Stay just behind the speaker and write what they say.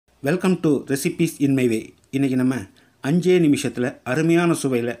Welcome to recipes in my way. இன்றைக்கி நம்ம 5 நிமிஷத்தில் அருமையான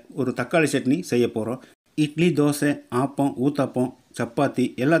சுவையில் ஒரு தக்காளி சட்னி செய்ய போகிறோம். இட்லி, தோசை, ஆப்பம், ஊத்தாப்பம், சப்பாத்தி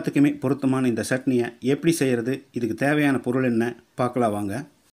எல்லாத்துக்குமே பொருத்தமான இந்த சட்னியை எப்படி செய்கிறது, இதுக்கு தேவையான பொருள் என்ன பார்க்கலாம் வாங்க.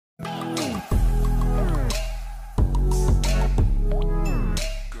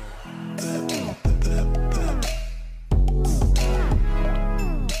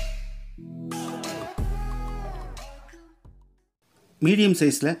 மீடியம்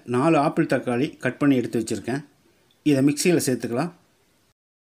சைஸில் 4 ஆப்பிள் தக்காளி கட் பண்ணி எடுத்து வச்சுருக்கேன். இதை மிக்சியில் சேர்த்துக்கலாம்.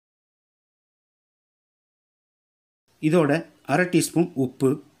 இதோட 1/2 டீஸ்பூன் உப்பு,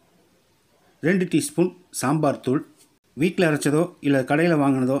 2 டீஸ்பூன் சாம்பார் தூள், வீட்டில் அரைச்சதோ இல்லை கடையில்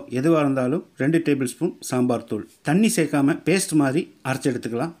வாங்கினதோ எதுவாக இருந்தாலும் 2 டேபிள் ஸ்பூன் சாம்பார் தூள். தண்ணி சேர்க்காமல் பேஸ்ட் மாதிரி அரைச்சி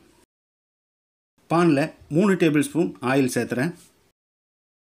எடுத்துக்கலாம். பானில் 3 டேபிள் ஸ்பூன் ஆயில் சேர்த்துறேன்.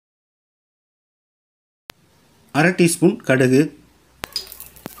 1/2 டீஸ்பூன் கடுகு,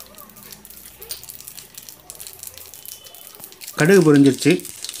 கடுகு பொரிஞ்சிருச்சு.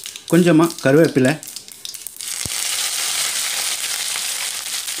 கொஞ்சமாக கருவேப்பிலை,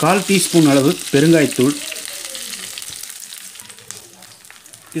 1/4 டீஸ்பூன் அளவு பெருங்காயத்தூள்.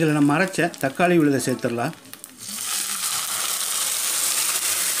 இதில் நம்ம அரைச்ச தக்காளி விழுதை சேர்த்துடலாம்.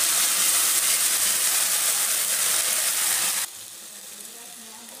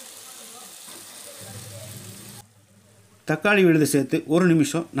 தக்காளி விழுதை சேர்த்து 1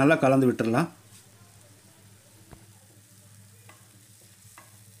 நிமிஷம் நல்லா கலந்து விட்டுடலாம்.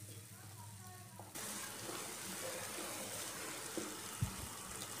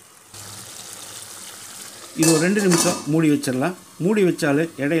 இது ஒரு 2 நிமிஷம் மூடி வச்சிடலாம். மூடி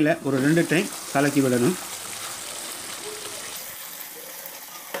வச்சாலும் இடையில ஒரு 2 டைம் கலக்கி விடணும்.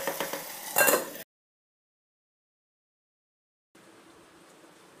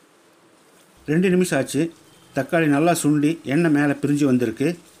 ரெண்டு நிமிஷம் ஆச்சு. தக்காளி நல்லா சுண்டி எண்ணெய் மேலே பிரிஞ்சு வந்திருக்கு.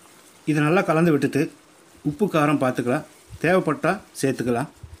 இது நல்லா கலந்து விட்டுட்டு உப்பு காரம் பார்த்துக்கலாம். தேவைப்பட்டால் சேர்த்துக்கலாம்.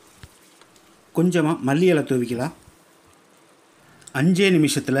 கொஞ்சமாக மல்லி இலை தூவிக்கலாம். 5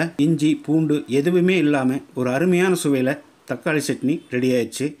 நிமிஷத்தில் இஞ்சி, பூண்டு எதுவுமே இல்லாமல் ஒரு அருமையான சுவையில் தக்காளி சட்னி ரெடி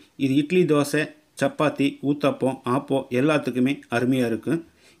ஆயிடுச்சு. இது இட்லி, தோசை, சப்பாத்தி, ஊத்தாப்பம், ஆப்பம் எல்லாத்துக்குமே அருமையாக இருக்கும்.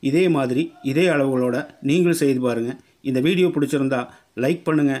 இதே மாதிரி இதே அளவுகளோட நீங்களும் செய்து பாருங்கள். இந்த வீடியோ பிடிச்சிருந்தா லைக்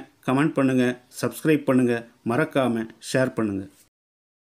பண்ணுங்கள், கமெண்ட் பண்ணுங்கள், சப்ஸ்கிரைப் பண்ணுங்கள், மறக்காமல் ஷேர் பண்ணுங்கள்.